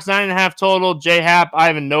White Sox, 9.5 total. J Happ,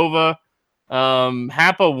 Ivan Nova.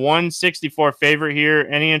 Happ a 164 favorite here.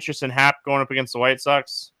 Any interest in Happ going up against the White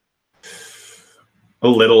Sox? A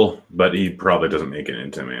little, but he probably doesn't make it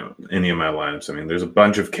into any of my lineups. I mean, there's a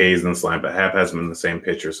bunch of Ks in this line, but Happ hasn't been the same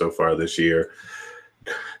pitcher so far this year.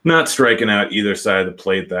 Not striking out either side of the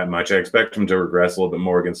plate that much. I expect him to regress a little bit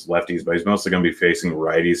more against lefties, but he's mostly going to be facing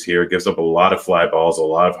righties here. Gives up a lot of fly balls, a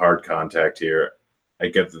lot of hard contact here. I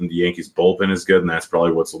get the Yankees bullpen is good, and that's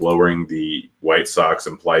probably what's lowering the White Sox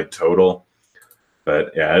implied total.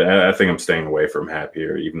 But yeah, I think I'm staying away from Happ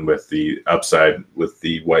here, even with the upside with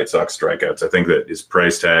the White Sox strikeouts. I think that his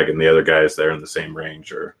price tag and the other guys there in the same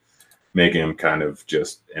range are making him kind of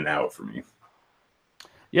just an out for me.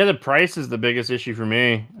 Yeah, the price is the biggest issue for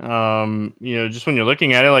me. Just when you're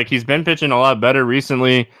looking at it, like he's been pitching a lot better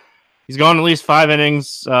recently. He's gone at least 5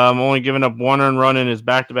 innings, only giving up 1 earned run in his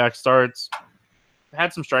back-to-back starts.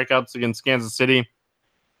 Had some strikeouts against Kansas City.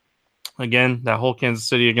 Again, that whole Kansas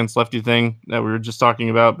City against lefty thing that we were just talking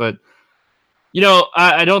about. But,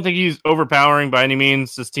 I don't think he's overpowering by any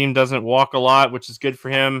means. This team doesn't walk a lot, which is good for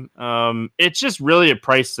him. It's just really a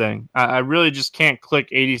price thing. I really just can't click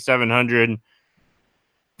 8,700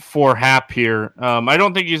 for Happ here. I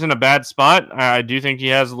don't think he's in a bad spot. I do think he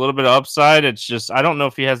has a little bit of upside. It's just I don't know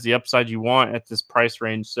if he has the upside you want at this price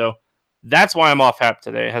range. So that's why I'm off Happ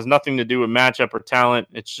today. It has nothing to do with matchup or talent.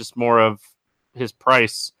 It's just more of his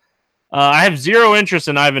price. I have zero interest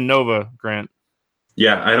in Ivan Nova, Grant.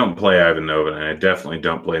 Yeah, I don't play Ivan Nova, and I definitely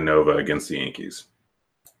don't play Nova against the Yankees.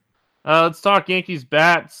 Let's talk Yankees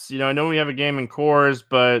bats. I know we have a game in Coors,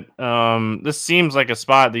 but this seems like a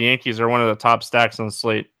spot the Yankees are one of the top stacks on the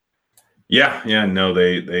slate. Yeah, no,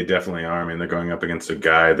 they definitely are. I mean, they're going up against a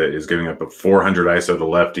guy that is giving up a 400 ISO to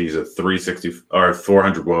lefties, a 360 or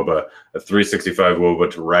 400 WOBA, a 365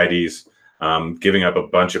 WOBA to righties, giving up a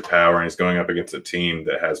bunch of power, and he's going up against a team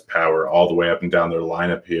that has power all the way up and down their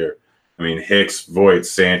lineup here. I mean, Hicks, Voit,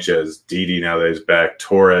 Sanchez, Didi now that he's back,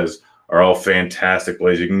 Torres are all fantastic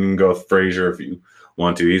plays. You can go with Frazier if you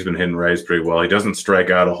want to. He's been hitting righties pretty well. He doesn't strike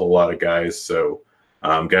out a whole lot of guys, so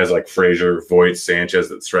guys like Frazier, Voit, Sanchez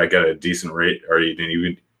that strike out at a decent rate are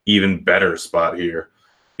an even better spot here.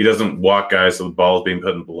 He doesn't walk guys, so the ball is being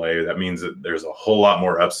put in play. That means that there's a whole lot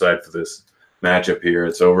more upside for this matchup here.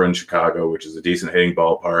 It's over in Chicago, which is a decent hitting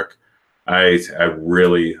ballpark. I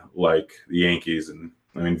really like the Yankees, and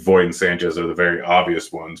I mean Voit and Sanchez are the very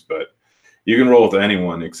obvious ones, but you can roll with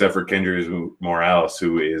anyone except for Kendrys Morales,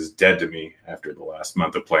 who is dead to me after the last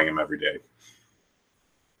month of playing him every day.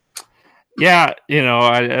 Yeah,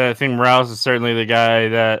 I think Morales is certainly the guy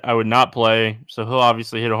that I would not play. So he'll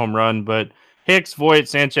obviously hit a home run. But Hicks, Voit,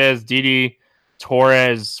 Sanchez, Didi,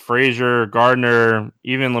 Torres, Frazier, Gardner,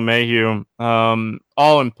 even LeMahieu,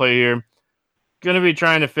 all in play here. Going to be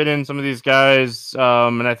trying to fit in some of these guys,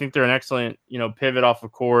 and I think they're an excellent, pivot off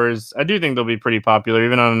of Coors. I do think they'll be pretty popular,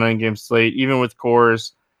 even on a 9-game slate, even with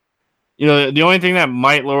Coors. The only thing that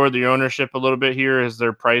might lower the ownership a little bit here is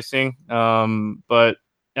their pricing, but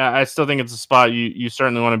I still think it's a spot you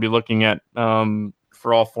certainly want to be looking at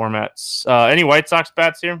for all formats. Any White Sox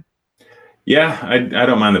bats here? Yeah, I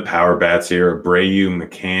don't mind the power bats here. Abreu,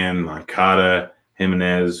 McCann, Moncada,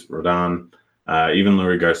 Jimenez, Rodon. Even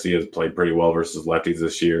Luis Garcia has played pretty well versus lefties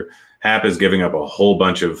this year. Happ is giving up a whole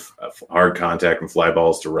bunch of hard contact and fly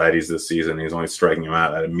balls to righties this season. He's only striking them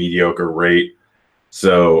out at a mediocre rate.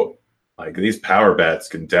 So, these power bats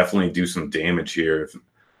can definitely do some damage here. If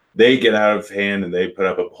they get out of hand and they put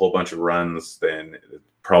up a whole bunch of runs, then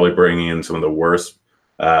probably bringing in some of the worst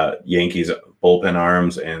Yankees bullpen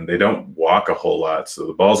arms, and they don't walk a whole lot. So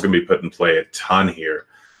the ball's going to be put in play a ton here.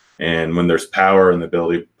 And when there's power and the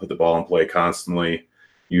ability to put the ball in play constantly,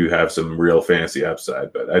 you have some real fantasy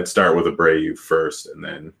upside. But I'd start with Abreu first, and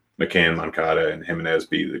then McCann, Moncada, and Jimenez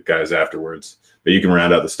be the guys afterwards. But you can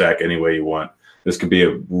round out the stack any way you want. This could be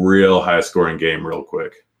a real high-scoring game real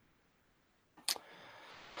quick.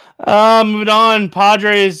 Moving on,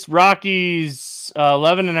 Padres, Rockies,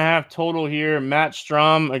 11.5 total here. Matt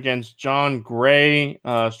Strahm against John Gray.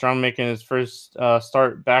 Strahm making his first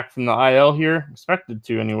start back from the IL here, expected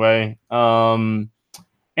to anyway.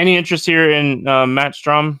 Any interest here in Matt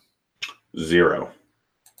Strahm? Zero.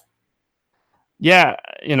 Yeah,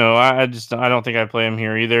 I don't think I play him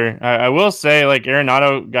here either. I will say,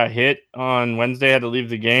 Arenado got hit on Wednesday, had to leave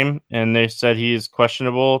the game, and they said he's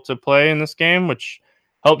questionable to play in this game, which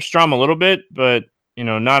helps Strahm a little bit, but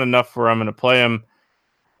not enough where I'm going to play him.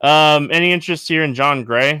 Any interest here in John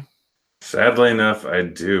Gray? Sadly enough, I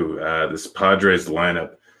do. This Padres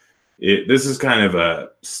lineup, this is kind of a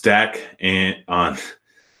stack on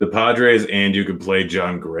the Padres, and you could play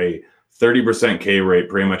John Gray. 30% K rate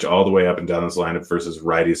pretty much all the way up and down this lineup versus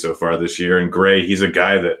righties so far this year. And Gray, he's a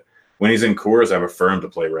guy that when he's in Coors, I prefer him to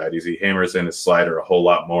play righties. He hammers in his slider a whole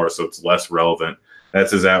lot more, so it's less relevant.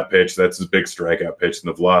 That's his out pitch. That's his big strikeout pitch. And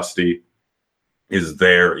the velocity is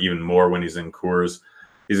there even more when he's in Coors.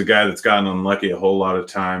 He's a guy that's gotten unlucky a whole lot of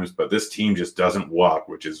times, but this team just doesn't walk,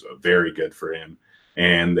 which is very good for him.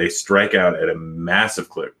 And they strike out at a massive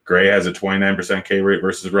clip. Gray has a 29% K rate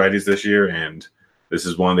versus righties this year, and this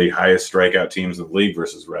is one of the highest strikeout teams in the league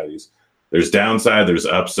versus righties. There's downside, there's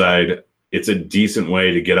upside. It's a decent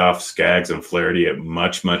way to get off Skaggs and Flaherty at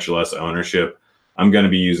much, much less ownership. I'm going to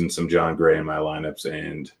be using some John Gray in my lineups,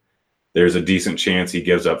 and there's a decent chance he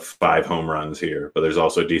gives up 5 home runs here, but there's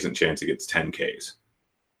also a decent chance he gets 10 Ks.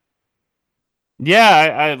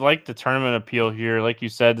 Yeah, I like the tournament appeal here. Like you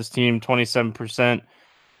said, this team, 27.7%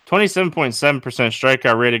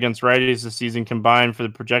 strikeout rate against righties this season combined for the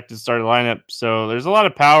projected starting lineup. So there's a lot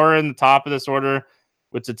of power in the top of this order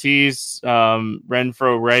with Tatis,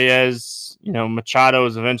 Renfroe, Reyes. Machado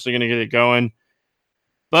is eventually going to get it going.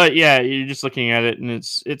 But yeah, you're just looking at it, and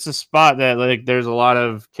it's a spot that there's a lot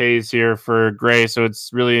of Ks here for Gray. So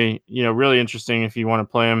it's really really interesting if you want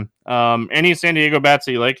to play him. Any San Diego bats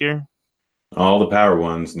that you like here? All the power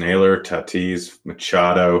ones: Naylor, Tatis,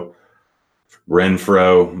 Machado,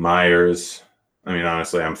 Renfroe, Myers. I mean,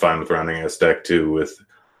 honestly, I'm fine with rounding out a stack too with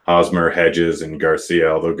Hosmer, Hedges, and Garcia,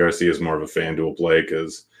 although Garcia is more of a FanDuel play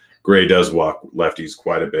because Gray does walk lefties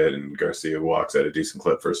quite a bit, and Garcia walks at a decent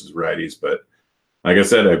clip versus righties. But like I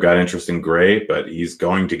said, I've got interest in Gray, but he's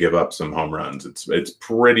going to give up some home runs. It's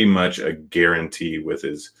pretty much a guarantee with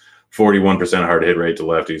his 41% hard hit rate to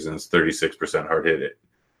lefties and his 36% hard hit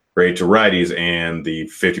rate to righties and the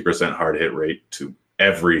 50% hard hit rate to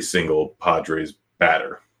every single Padres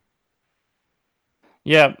batter.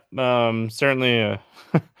 Yeah, certainly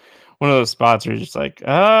one of those spots where you're just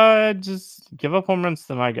just give up home runs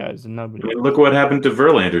to my guys and nobody. I mean, look what happened to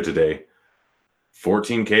Verlander today.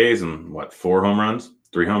 14 Ks and 4 home runs?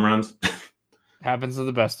 3 home runs? Happens to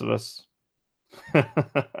the best of us.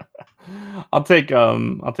 I'll take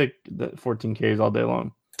the 14 Ks all day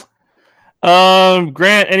long.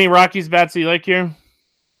 Grant, any Rockies bats that you like here?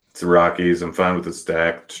 It's the Rockies. I'm fine with the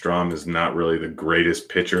stack. Strahm is not really the greatest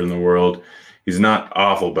pitcher in the world. He's not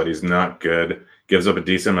awful, but he's not good. Gives up a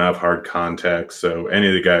decent amount of hard contact. So any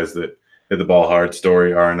of the guys that hit the ball hard,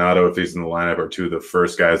 Story, Arenado, if he's in the lineup, are 2 of the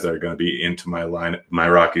first guys that are going to be into my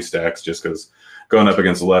Rocky stacks just because going up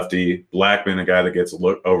against a lefty. Blackman, a guy that gets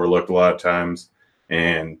overlooked a lot of times.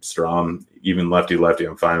 and Strom, even lefty,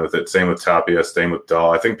 I'm fine with it. Same with Tapia, same with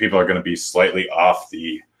Dahl. I think people are going to be slightly off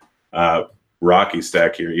the Rocky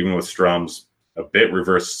stack here, even with Strom's a bit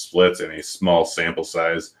reverse splits in a small sample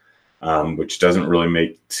size, which doesn't really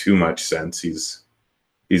make too much sense.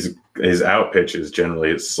 His out pitch is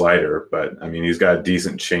generally his slider, but I mean, he's got a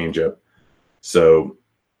decent changeup. So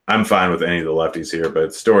I'm fine with any of the lefties here,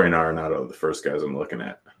 but Story and Arenado are the first guys I'm looking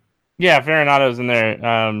at. Yeah, if Arenado's in there,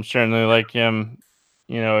 certainly like him.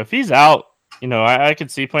 If he's out, I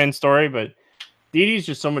could see playing Story, but Didi's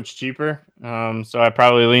just so much cheaper. So I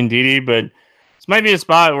probably lean Didi, but this might be a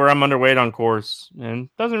spot where I'm underweight on course and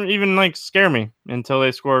doesn't even scare me until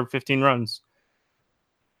they score 15 runs.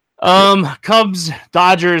 Cubs,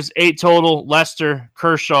 Dodgers, 8 total. Lester,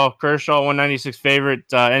 Kershaw, 196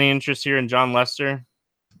 favorite. Any interest here in John Lester?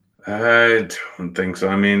 I don't think so.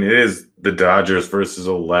 I mean, it is the Dodgers versus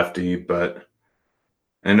a lefty, but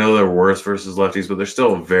I know they're worse versus lefties, but they're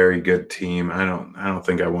still a very good team. I don't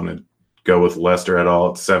think I want to go with Lester at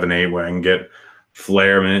all. It's 7-8 where I can get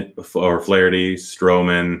Flaherty,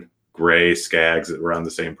 Stroman, Gray, Skaggs around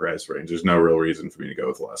the same price range. There's no real reason for me to go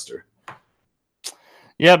with Lester.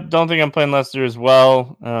 Yep, don't think I'm playing Lester as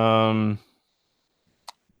well.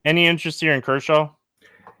 Any interest here in Kershaw?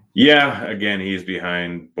 Yeah, again, he's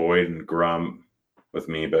behind Boyd and Grom with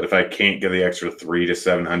me, but if I can't get the extra $300 to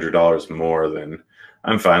 $700 more, then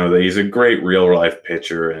I'm fine with it. He's a great real-life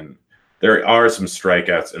pitcher, and there are some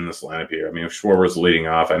strikeouts in this lineup here. I mean, if Schwarber's leading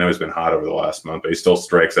off, I know he's been hot over the last month, but he still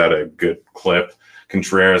strikes out a good clip.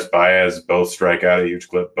 Contreras, Baez both strike out a huge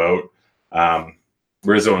clip. Boat.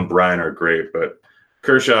 Rizzo and Bryan are great, but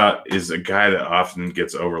Kershaw is a guy that often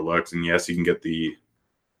gets overlooked, and yes, he can get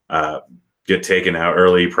get taken out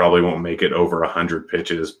early. He probably won't make it over 100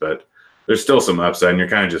 pitches, but there's still some upside, and you're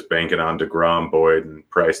kind of just banking on DeGrom, Boyd, and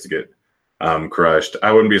Price to get crushed.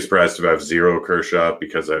 I wouldn't be surprised if I have 0 Kershaw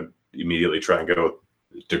because I'd immediately try and go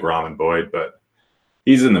with DeGrom and Boyd, but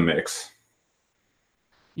he's in the mix.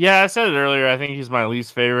 Yeah, I said it earlier. I think he's my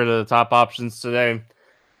least favorite of the top options today.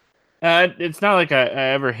 It's not like I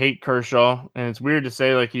ever hate Kershaw, and it's weird to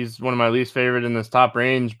say he's one of my least favorite in this top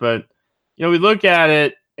range, but we look at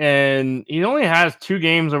it, and he only has 2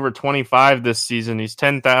 games over 25 this season. He's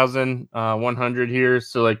 10,100 here,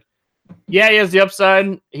 so yeah, he has the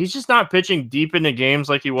upside. He's just not pitching deep into games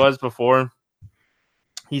like he was before.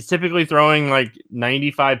 He's typically throwing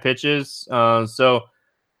 95 pitches, so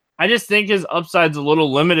I just think his upside's a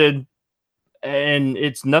little limited. And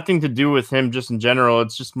it's nothing to do with him just in general.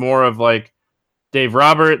 It's just more of Dave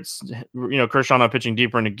Roberts, Kershaw not pitching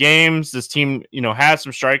deeper into games. This team, has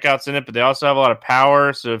some strikeouts in it, but they also have a lot of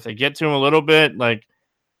power. So if they get to him a little bit,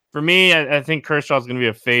 for me, I think Kershaw's going to be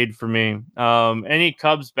a fade for me. Any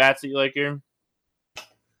Cubs bats that you like here?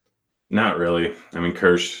 Not really. I mean,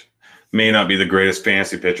 Kersh may not be the greatest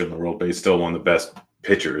fantasy pitcher in the world, but he's still one of the best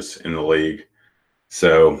pitchers in the league.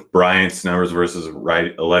 So Bryant's numbers versus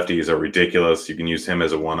lefties are ridiculous. You can use him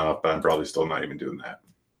as a one-off, but I'm probably still not even doing that.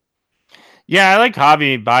 Yeah, I like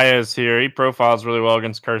Javi Baez here. He profiles really well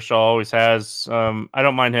against Kershaw, always has. I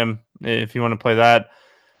don't mind him if you want to play that.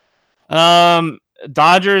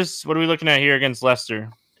 Dodgers, what are we looking at here against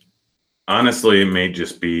Lester? Honestly, it may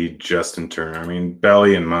just be Justin Turner. I mean,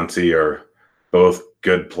 Belly and Muncy are both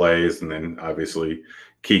good plays, and then obviously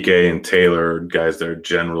Kike and Taylor are guys that are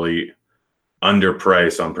generally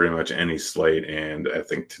underpriced on pretty much any slate, and I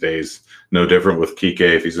think today's no different with Kike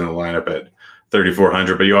if he's in the lineup at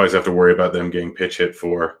 3,400, but you always have to worry about them getting pitch hit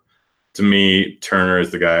for. To me, Turner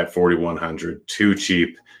is the guy at 4,100, too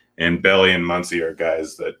cheap, and Belly and Muncy are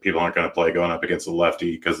guys that people aren't going to play going up against a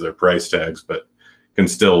lefty because of their price tags, but can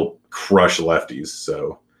still crush lefties.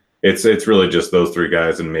 So it's really just those 3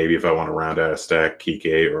 guys, and maybe if I want to round out a stack,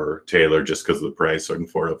 Kike or Taylor just because of the price, so I can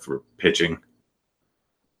afford it for pitching.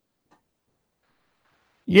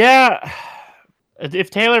 Yeah, if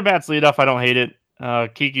Taylor bats leadoff, I don't hate it.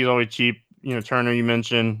 Kiki's always cheap. Turner, you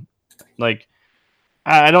mentioned.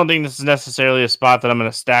 I don't think this is necessarily a spot that I'm going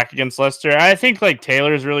to stack against Lester. I think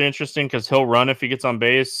Taylor is really interesting because he'll run if he gets on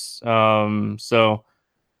base. So,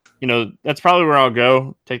 that's probably where I'll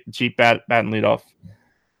go. Take the cheap bat and leadoff.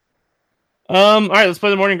 All right, let's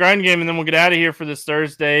play the morning grind game, and then we'll get out of here for this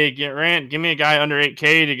Thursday. Give me a guy under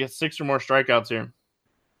 8K to get 6 or more strikeouts here.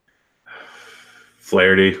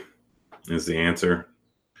 Flaherty is the answer.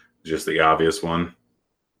 Just the obvious one.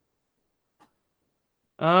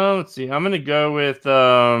 Let's see. I'm going to go with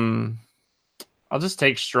I'll just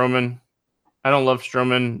take Stroman. I don't love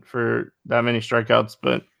Stroman for that many strikeouts,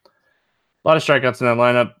 but a lot of strikeouts in that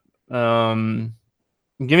lineup.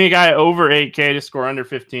 Give me a guy over 8K to score under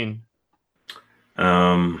 15.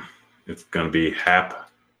 It's going to be Happ.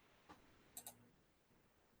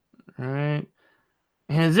 All right.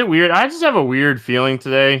 And is it weird? I just have a weird feeling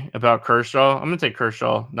today about Kershaw. I'm going to take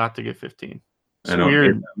Kershaw not to get 15. It's I don't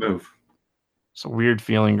weird. hate that move. It's a weird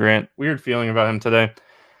feeling, Grant. Weird feeling about him today.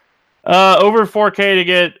 Over 4K to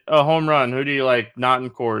get a home run. Who do you like? Not in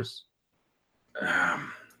Coors.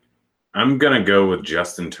 I'm going to go with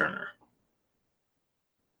Justin Turner.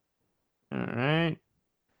 All right.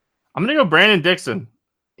 I'm going to go Brandon Dixon.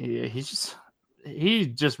 Yeah, he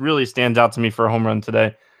just really stands out to me for a home run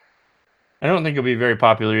today. I don't think he'll be very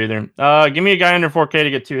popular either. Give me a guy under 4K to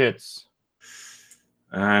get 2 hits.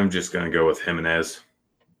 I'm just going to go with Jimenez.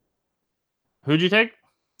 Who'd you take?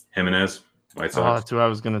 Jimenez, White Oh, Sox. that's who I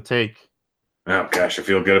was going to take. Oh, gosh, I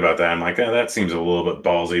feel good about that. I'm like, that seems a little bit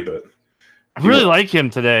ballsy, but... I really like him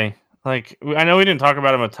today. Like, I know we didn't talk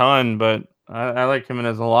about him a ton, but I like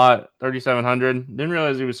Jimenez a lot. 3,700. Didn't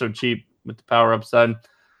realize he was so cheap with the power upside.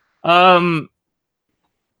 I'm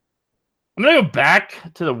going to go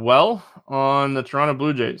back to the well on the Toronto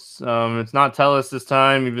Blue Jays. It's not Tellis this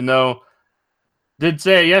time, even though did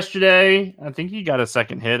say it yesterday. I think he got a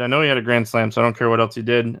second hit. I know he had a grand slam, so I don't care what else he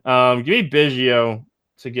did. Give me Biggio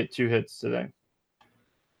to get 2 hits today.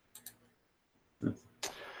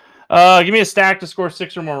 Give me a stack to score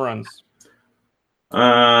 6 or more runs.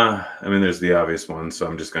 I mean, there's the obvious one, so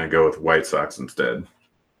I'm just going to go with White Sox instead.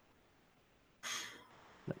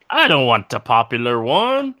 I don't want the popular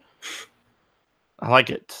one. I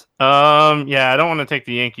like it. Yeah, I don't want to take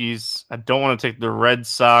the Yankees. I don't want to take the Red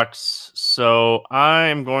Sox. So I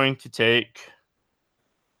am going to take.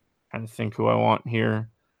 I'm trying to think who I want here.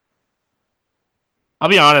 I'll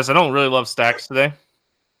be honest. I don't really love stacks today.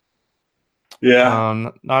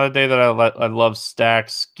 Yeah. Not a day that I love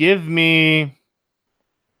stacks. Give me.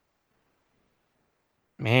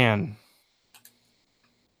 Man.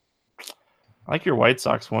 I like your White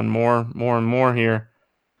Sox one more and more here.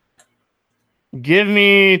 Give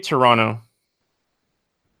me Toronto.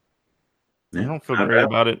 Yeah, I don't feel great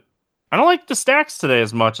about it. I don't like the stacks today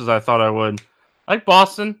as much as I thought I would. I like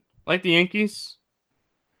Boston. I like the Yankees.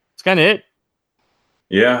 It's kind of it.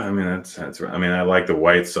 Yeah, I mean that's. I mean, I like the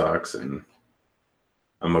White Sox, and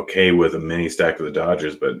I'm okay with a mini stack of the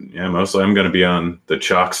Dodgers. But yeah, mostly I'm going to be on the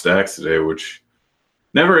chalk stacks today, which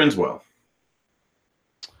never ends well.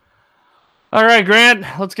 All right, Grant,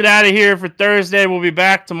 let's get out of here for Thursday. We'll be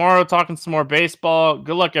back tomorrow talking some more baseball.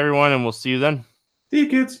 Good luck, everyone, and we'll see you then. See you,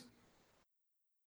 kids.